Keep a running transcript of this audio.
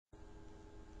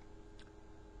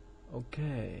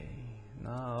Okay,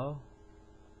 now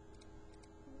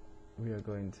we are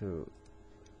going to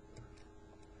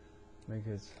make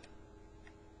it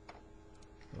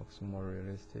looks more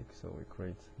realistic, so we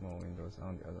create more windows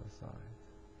on the other side.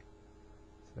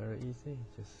 It's very easy,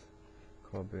 just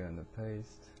copy and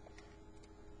paste,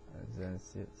 and then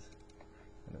sit,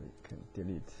 and we can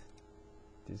delete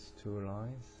these two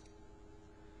lines,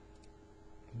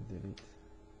 delete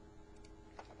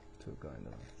two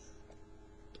guidelines.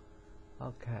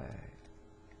 Okay,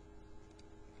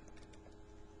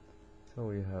 so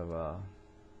we have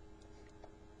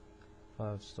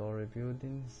 5-story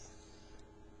buildings,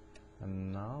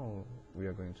 and now we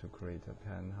are going to create a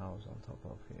penthouse on top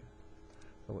of here.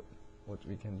 So what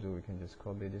we can do, we can just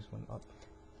copy this one up.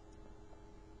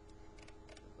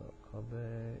 So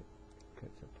copy,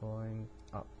 get the point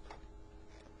up.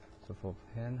 So for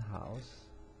penthouse,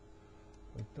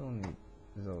 we don't need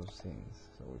those things.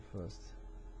 So we first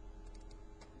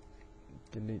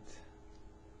delete.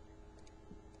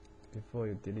 Before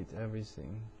you delete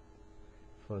everything,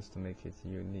 first make it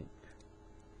unique,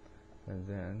 and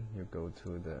then you go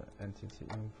to the entity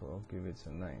info, give it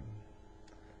a name.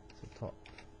 So top,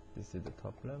 this is the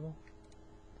top level.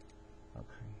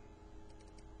 Okay,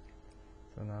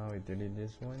 so now we delete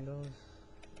these windows.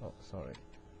 Oh, sorry,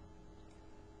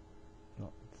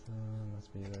 not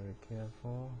must be very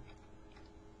careful,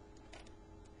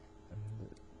 and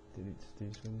delete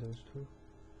these windows too.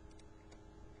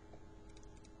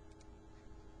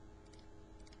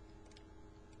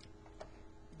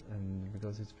 And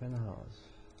because it's penthouse,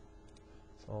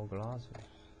 it's all glasses,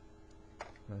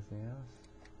 nothing else.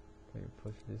 Okay, you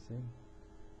push this in.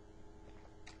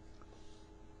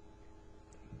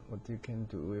 What you can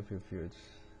do if you feel it,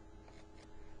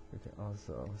 you can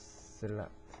also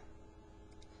select.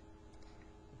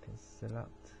 You can select.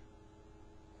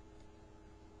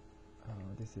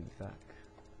 This is back.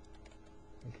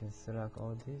 You can select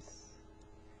all this,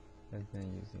 and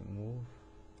then using move.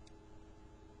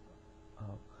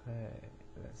 Okay,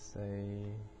 let's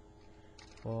say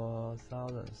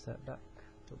 4,000 setback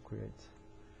to create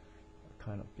a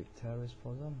kind of big terrace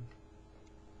for them.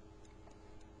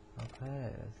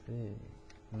 Okay, let's see.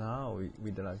 Now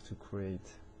we'd like to create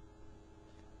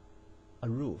a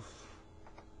roof.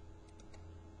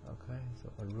 Okay, so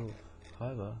a roof.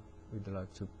 However, we'd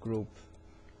like to group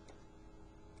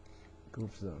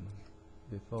them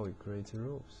before we create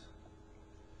roofs.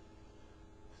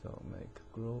 So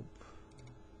make group.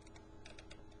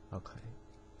 Okay,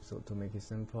 so to make it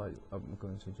simple, I'm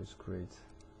going to just create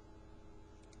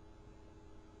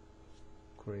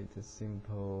a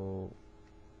simple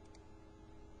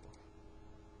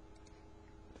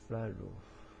flat roof,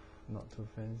 not too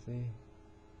fancy.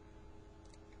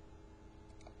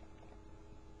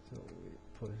 So we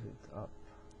push it up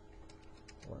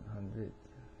 100,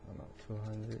 or no,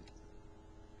 200.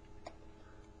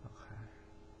 Okay.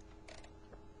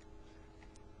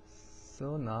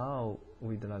 So now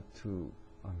we'd like to,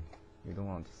 we don't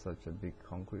want such a big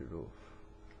concrete roof.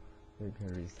 We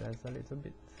can recess a little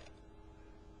bit.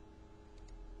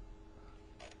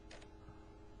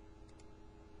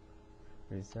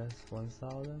 Recess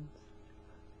 1,000.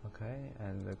 Okay,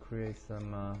 and create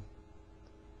some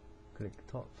click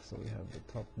top. So we have the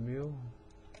top view,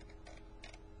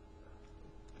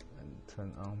 and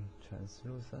turn on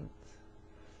translucent.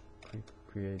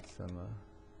 Create some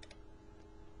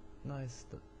nice.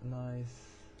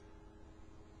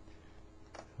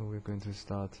 So we're going to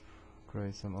start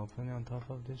create some opening on top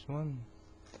of this one.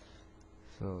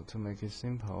 So to make it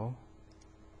simple,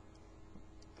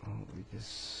 we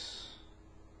just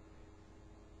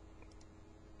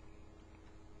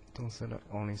don't select,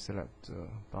 only select the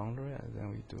boundary, and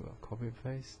then we do a copy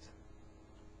paste.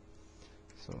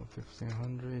 So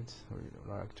 1500,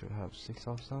 we like to have 6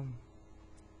 of them.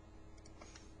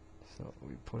 So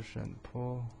we push and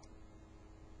pull.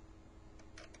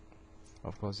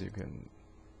 Of course, you can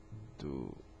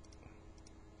do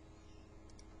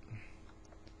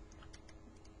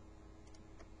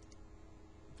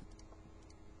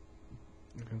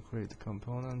create a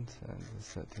component and the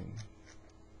setting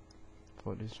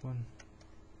for this one.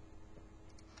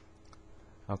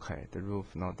 Okay, the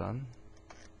roof now done.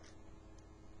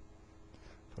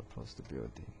 Propose the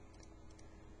building.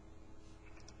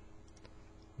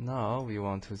 Now we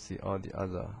want to see all the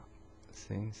other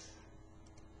things.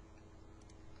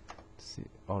 See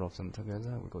all of them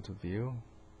together. We go to view.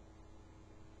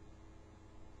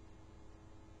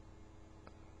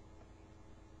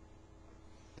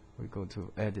 We go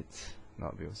to edit,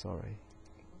 not view, sorry.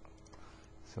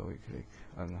 So we click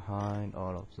and hide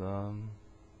all of them.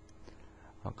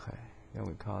 Okay, then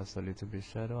we cast a little bit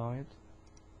shadow on it.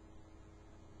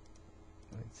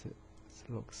 That's it.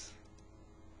 It looks